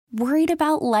Worried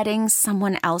about letting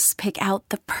someone else pick out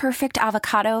the perfect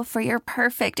avocado for your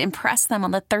perfect impress them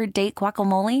on the third date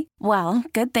guacamole? Well,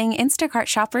 good thing Instacart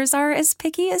shoppers are as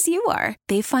picky as you are.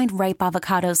 They find ripe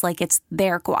avocados like it's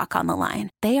their guac on the line.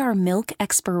 They are milk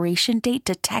expiration date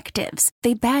detectives.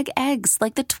 They bag eggs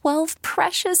like the 12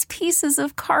 precious pieces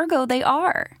of cargo they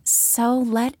are. So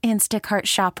let Instacart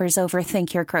shoppers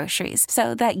overthink your groceries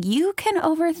so that you can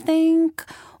overthink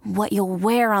what you'll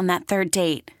wear on that third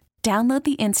date. Download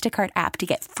the Instacart app to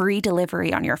get free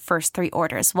delivery on your first 3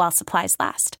 orders while supplies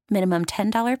last. Minimum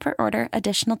 $10 per order.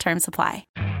 Additional terms apply.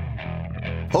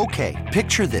 Okay,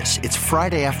 picture this. It's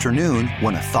Friday afternoon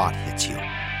when a thought hits you.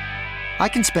 I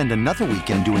can spend another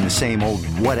weekend doing the same old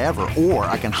whatever, or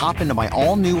I can hop into my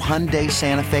all-new Hyundai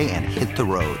Santa Fe and hit the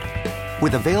road.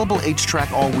 With available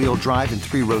H-Track all-wheel drive and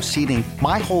 3-row seating,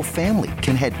 my whole family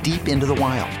can head deep into the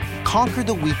wild. Conquer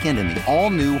the weekend in the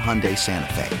all-new Hyundai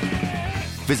Santa Fe.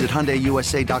 Visit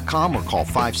HyundaiUSA.com or call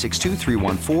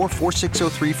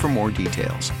 562-314-4603 for more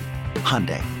details.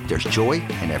 Hyundai, there's joy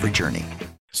in every journey.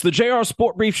 It's the JR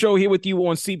Sport Brief Show here with you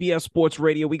on CBS Sports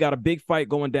Radio. We got a big fight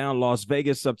going down Las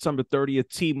Vegas, September 30th,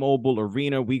 T-Mobile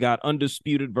Arena. We got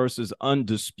undisputed versus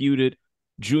undisputed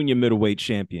junior middleweight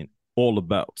champion, all the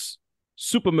belts.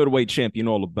 Super middleweight champion,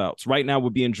 all the belts. Right now, we're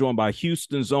being joined by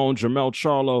Houston's own Jermell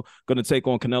Charlo, going to take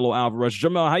on Canelo Alvarez.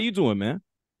 Jermell, how you doing, man?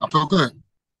 I feel good.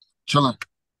 Chilling.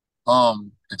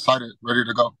 Excited, ready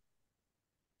to go.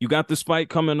 You got this fight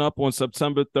coming up on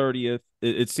September 30th.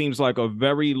 It seems like a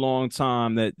very long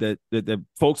time that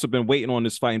folks have been waiting on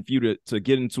this fight and for you to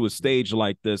get into a stage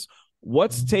like this.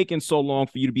 What's taking so long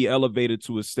for you to be elevated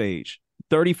to a stage?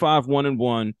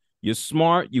 35-1-1. You're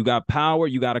smart. You got power.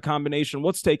 You got a combination.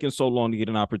 What's taking so long to get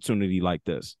an opportunity like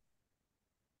this?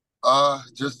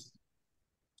 Just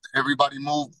everybody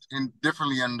moved in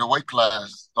differently in the weight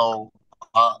class, so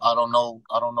I don't know.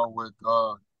 I don't know what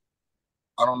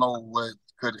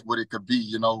it could be.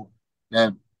 You know,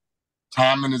 and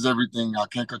timing is everything. I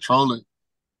can't control it.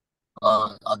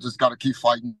 I just got to keep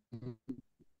fighting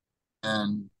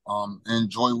and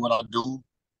enjoy what I do,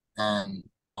 and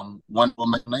one will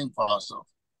make a name for ourselves.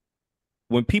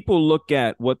 When people look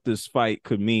at what this fight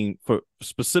could mean for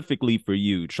specifically for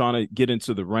you, trying to get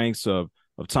into the ranks of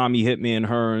Tommy Hitman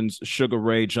Hearns, Sugar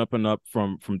Ray jumping up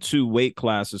from 2 weight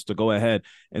classes to go ahead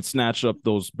and snatch up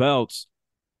those belts,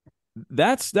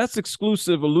 that's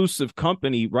exclusive, elusive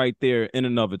company right there in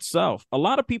and of itself. A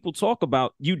lot of people talk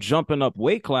about you jumping up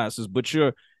weight classes, but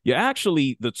you're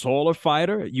actually the taller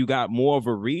fighter. You got more of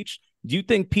a reach. Do you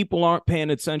think people aren't paying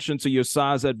attention to your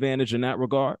size advantage in that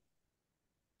regard?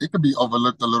 It could be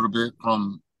overlooked a little bit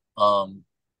from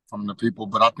the people,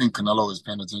 but I think Canelo is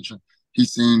paying attention.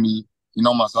 He's seen me,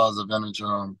 my size advantage,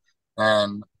 and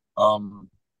to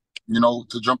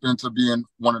jump into being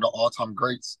one of the all-time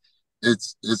greats.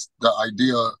 It's the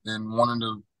idea, and wanting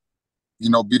to,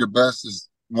 be the best is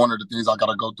one of the things I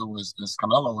got to go through is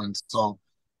Canelo, and so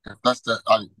if that's the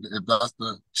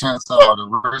chance or the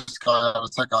risk I got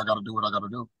to take, I got to do what I got to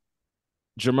do.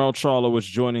 Jermell Charlo is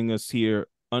joining us here.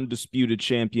 Undisputed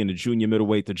champion of junior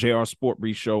middleweight, the JR Sport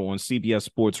Brief Show on CBS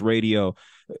Sports Radio.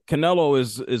 Canelo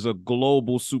is a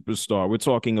global superstar. We're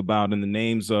talking about in the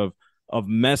names of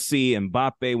Messi and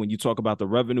Mbappe. When you talk about the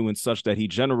revenue and such that he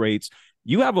generates,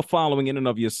 you have a following in and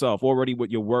of yourself already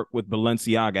with your work with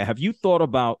Balenciaga. Have you thought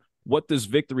about what this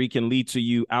victory can lead to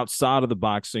you outside of the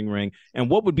boxing ring, and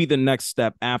what would be the next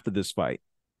step after this fight?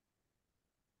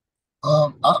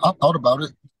 I thought about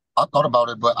it.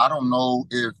 But I don't know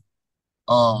if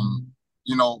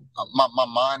my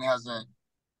mind hasn't,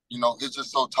 it's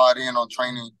just so tied in on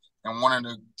training and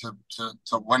wanting to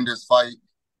win this fight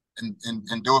and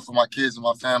do it for my kids and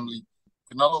my family.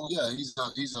 Canelo, yeah, he's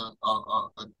a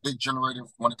big generator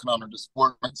when it comes down to the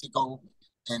sport in Mexico,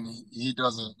 and he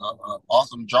does an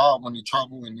awesome job when he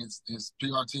travels, and his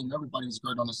PR team, everybody's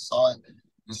great on his side.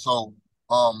 And so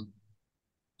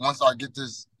once I get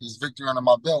this victory under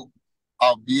my belt,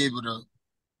 I'll be able to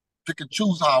pick and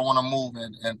choose how I want to move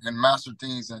and master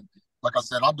things. And like I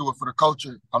said, I do it for the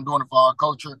culture. I'm doing it for our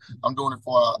culture. I'm doing it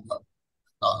for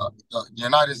the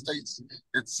United States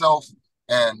itself.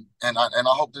 And I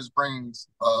hope this brings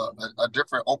a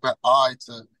different open eye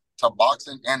to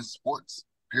boxing and sports,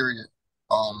 period.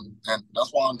 And that's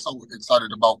why I'm so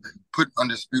excited about putting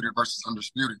undisputed versus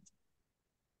undisputed.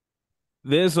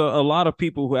 There's a lot of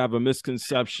people who have a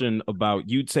misconception about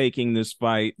you taking this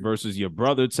fight versus your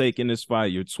brother taking this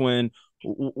fight, your twin.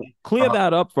 Clear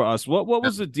that up for us. What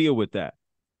was the deal with that?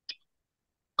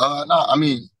 No, I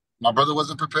mean, my brother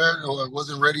wasn't prepared or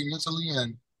wasn't ready mentally,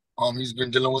 and he's been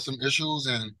dealing with some issues.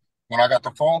 And when I got the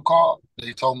phone call,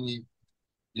 they told me,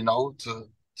 to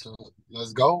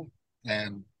let's go.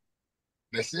 And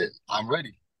that's it. I'm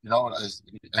ready.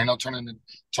 Ain't no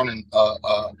turning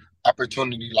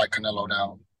opportunity like Canelo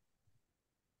down.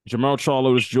 Jermell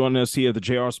Charlo is joining us here at the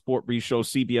JR Sport Brief Show,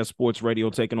 CBS Sports Radio,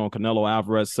 taking on Canelo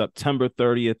Alvarez September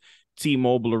 30th,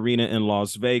 T-Mobile Arena in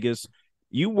Las Vegas.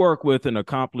 You work with an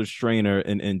accomplished trainer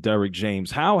in Derek James.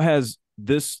 How has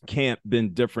this camp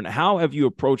been different? How have you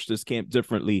approached this camp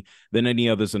differently than any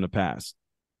others in the past?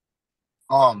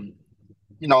 You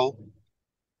know,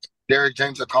 Derek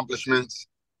James' accomplishments,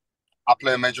 I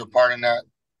play a major part in that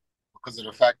because of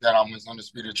the fact that I'm his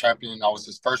undisputed champion. I was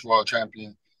his first world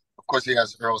champion. Of course, he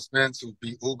has Errol Spence, who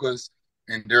beat Ugas,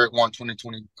 and Derek won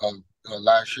 2020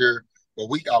 last year. But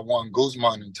we got one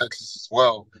Guzman in Texas as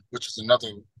well, which is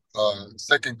another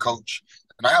second coach.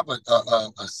 And I have a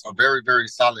very, very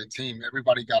solid team.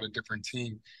 Everybody got a different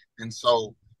team. And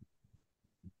so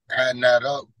adding that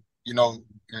up,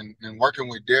 and working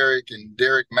with Derek and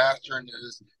Derek mastering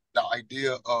is the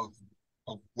idea of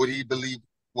what he believed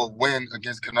will win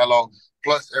against Canelo,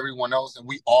 plus everyone else, and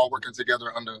we all working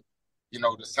together under,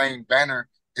 the same banner.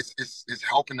 It's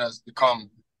helping us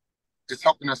it's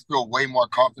helping us feel way more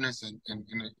confidence in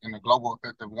the global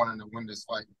effect of wanting to win this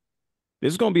fight.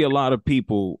 There's going to be a lot of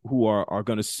people who are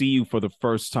going to see you for the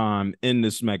first time in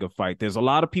this mega fight. There's a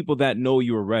lot of people that know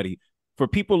you already. For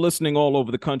people listening all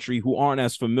over the country who aren't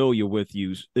as familiar with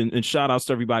you, and shout outs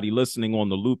to everybody listening on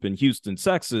the Loop in Houston,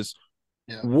 Texas,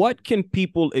 what can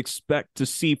people expect to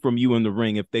see from you in the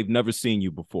ring if they've never seen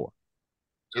you before?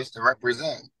 Just to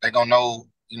represent. They're going to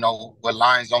know, what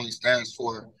Lions only stands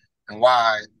for and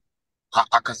why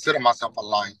I consider myself a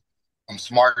Lion. I'm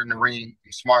smart in the ring.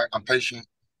 I'm smart. I'm patient.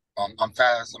 I'm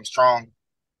fast. I'm strong.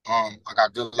 I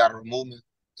got good lateral movement.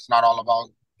 It's not all about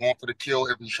going for the kill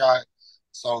every shot.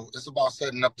 So it's about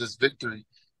setting up this victory.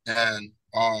 And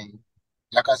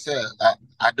like I said,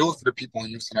 I do it for the people in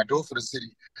Houston. I do it for the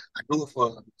city. I do it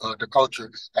for the culture.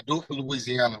 I do it for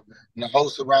Louisiana and the whole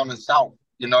surrounding South.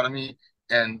 You know what I mean?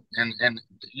 And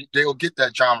they'll get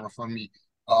that genre from me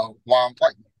while I'm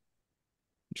fighting.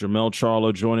 Jermell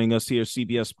Charlo joining us here,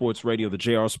 CBS Sports Radio, the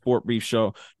JR Sport Brief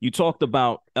Show. You talked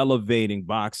about elevating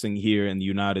boxing here in the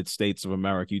United States of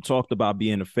America. You talked about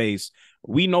being a face.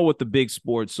 We know what the big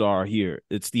sports are here.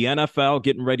 It's the NFL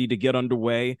getting ready to get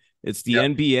underway. It's the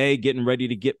NBA getting ready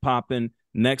to get popping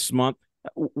next month.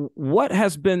 What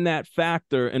has been that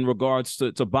factor in regards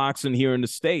to boxing here in the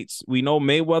States? We know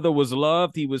Mayweather was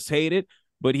loved. He was hated.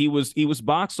 But he was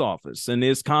box office, and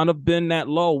there's kind of been that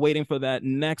lull waiting for that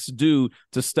next dude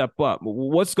to step up.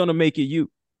 What's going to make it you?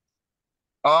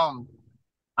 I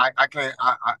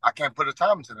can't put a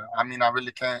time to that. I mean, I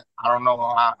really can't. I don't know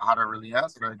how to really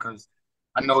answer that because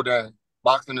I know that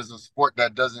boxing is a sport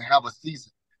that doesn't have a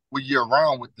season. We're year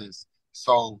round with this,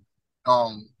 so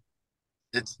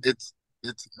it's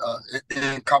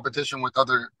in competition with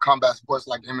other combat sports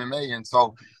like MMA, and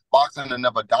so boxing will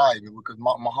never die because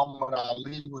Muhammad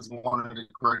Ali was one of the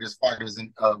greatest fighters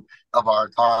of our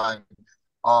time,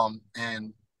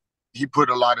 and he put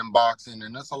a lot in boxing,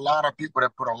 and there's a lot of people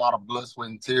that put a lot of blood, sweat,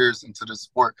 and tears into the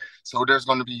sport. So it's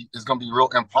going to be real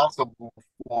impossible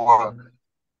for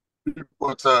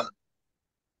people to,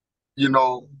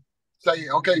 say,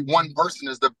 okay, one person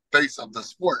is the face of the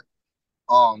sport.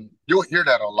 You'll hear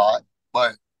that a lot,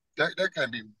 but there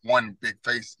can't be one big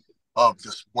face of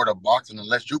the sport of boxing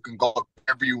unless you can go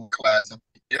every class and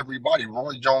everybody,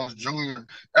 Roy Jones Jr.,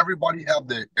 everybody have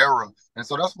their era. And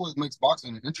so that's what makes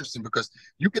boxing interesting because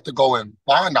you get to go and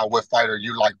find out what fighter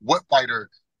you like, what fighter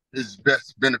is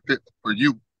best benefit for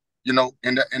you,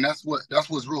 and that's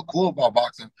what's real cool about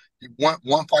boxing.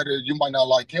 One fighter, you might not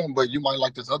like him, but you might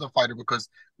like this other fighter because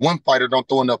one fighter don't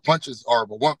throw enough punches,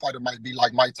 but one fighter might be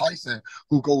like Mike Tyson,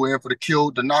 who go in for the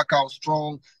kill, the knockout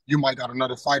strong. You might got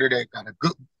another fighter that got a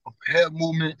good head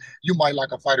movement. You might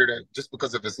like a fighter that just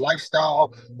because of his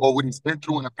lifestyle or what he's been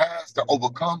through in the past to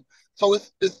overcome. So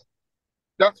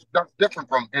that's different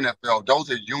from NFL. Those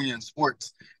are union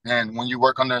sports, and when you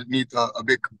work underneath a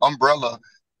big umbrella,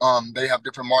 they have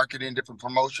different marketing, different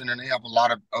promotion, and they have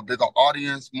a bigger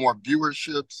audience, more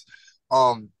viewerships.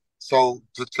 So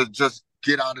to just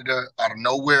get out of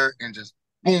nowhere and just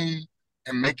boom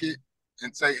and make it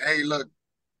and say, hey, look,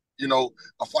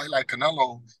 a fight like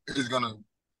Canelo is gonna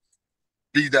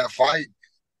be that fight.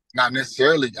 Not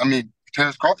necessarily. I mean,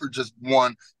 Terrence Crawford just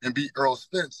won and beat Errol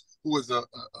Spence, who is a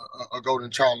golden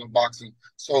child of boxing.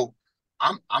 So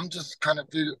I'm just kind of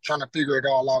trying to figure it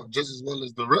all out just as well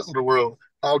as the rest of the world.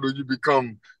 How do you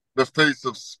become the face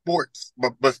of sports,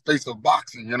 but face of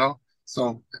boxing,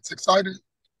 So it's exciting.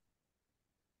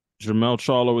 Jermell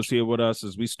Charlo is here with us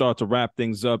as we start to wrap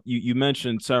things up. You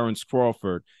mentioned Terrence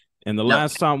Crawford. And the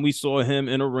last time we saw him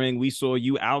in a ring, we saw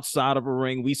you outside of a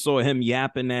ring. We saw him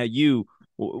yapping at you.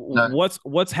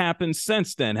 What's happened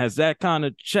since then? Has that kind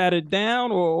of chatted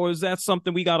down, or is that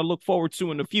something we got to look forward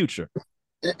to in the future?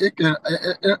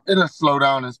 It'll slow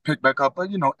down and pick back up. But,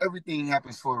 everything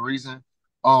happens for a reason.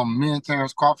 Me and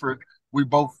Terrence Crawford, we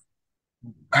both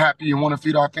happy and want to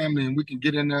feed our family, and we can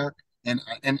get in there. And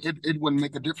it wouldn't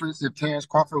make a difference if Terrence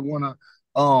Crawford want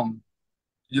to,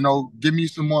 give me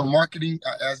some more marketing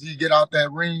as he get out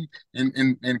that ring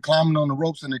and climbing on the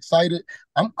ropes and excited.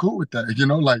 I'm cool with that.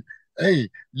 Hey,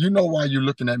 why you're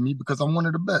looking at me, because I'm one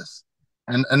of the best.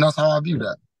 And that's how I view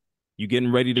that. You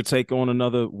getting ready to take on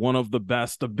another one of the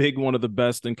best, a big one of the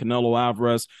best in Canelo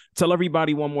Alvarez. Tell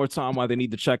everybody one more time why they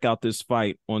need to check out this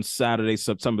fight on Saturday,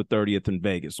 September 30th in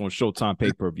Vegas on Showtime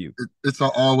pay-per-view. It's an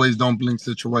always don't blink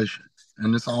situation,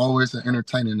 and it's always an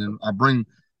entertaining. And I bring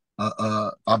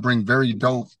very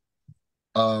dope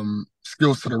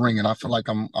skills to the ring, and I feel like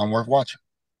I'm worth watching.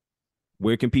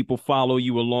 Where can people follow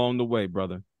you along the way,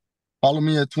 brother? Follow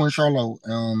me at Twin Charlo.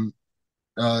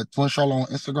 Twin Charlo on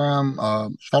Instagram,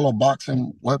 Charlo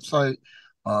Boxing website.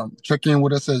 Check in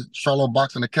with us at Charlo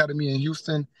Boxing Academy in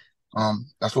Houston.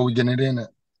 That's where we're getting it in at.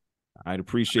 I'd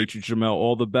appreciate you, Jermell.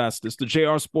 All the best. It's the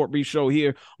JR Sport Brief Show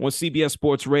here on CBS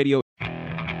Sports Radio.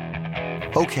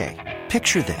 Okay,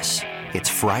 picture this. It's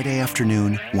Friday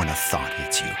afternoon when a thought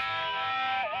hits you.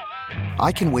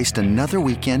 I can waste another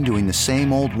weekend doing the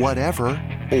same old whatever,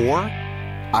 or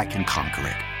I can conquer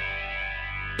it.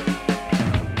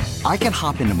 I can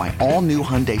hop into my all-new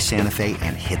Hyundai Santa Fe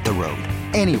and hit the road.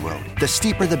 Any road. The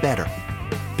steeper, the better.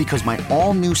 Because my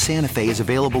all-new Santa Fe is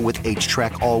available with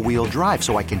H-Track all-wheel drive,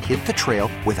 so I can hit the trail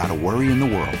without a worry in the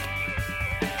world.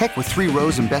 Heck, with 3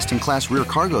 rows and best-in-class rear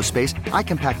cargo space, I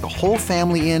can pack the whole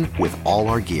family in with all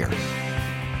our gear.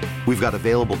 We've got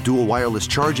available dual wireless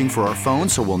charging for our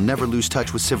phones, so we'll never lose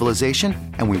touch with civilization,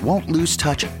 and we won't lose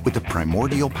touch with the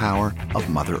primordial power of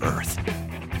Mother Earth.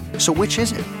 So which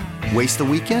is it? Waste the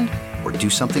weekend or do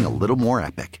something a little more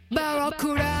epic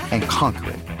and conquer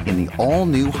it in the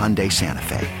all-new Hyundai Santa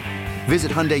Fe.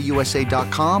 Visit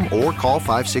HyundaiUSA.com or call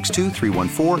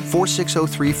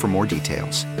 562-314-4603 for more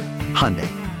details. Hyundai,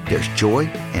 there's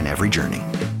joy in every journey.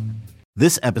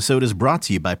 This episode is brought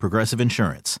to you by Progressive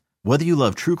Insurance. Whether you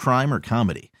love true crime or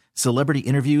comedy, celebrity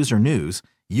interviews or news,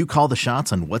 you call the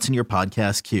shots on what's in your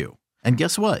podcast queue. And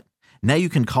guess what? Now you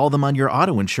can call them on your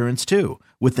auto insurance too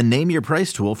with the Name Your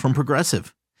Price tool from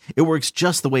Progressive. It works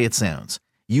just the way it sounds.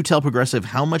 You tell Progressive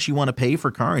how much you want to pay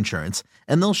for car insurance,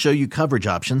 and they'll show you coverage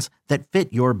options that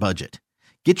fit your budget.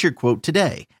 Get your quote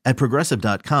today at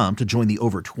Progressive.com to join the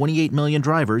over 28 million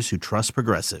drivers who trust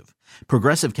Progressive.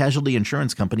 Progressive Casualty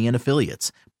Insurance Company and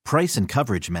Affiliates. Price and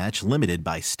coverage match limited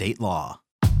by state law.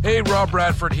 Hey, Rob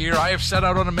Bradford here. I have set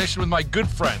out on a mission with my good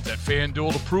friends at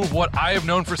FanDuel to prove what I have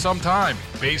known for some time.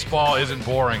 Baseball isn't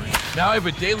boring. Now I have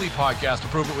a daily podcast to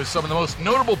prove it with some of the most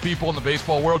notable people in the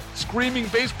baseball world, screaming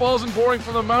baseball isn't boring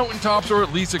from the mountaintops, or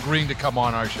at least agreeing to come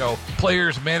on our show.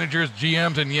 Players, managers,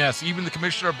 GMs, and yes, even the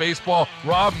commissioner of baseball,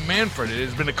 Rob Manfred. It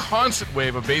has been a constant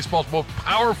wave of baseball's most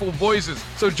powerful voices.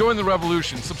 So join the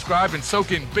revolution. Subscribe and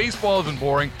soak in Baseball Isn't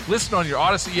Boring. Listen on your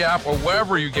Odyssey app or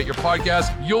wherever you get your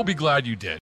podcasts. You'll be glad you did.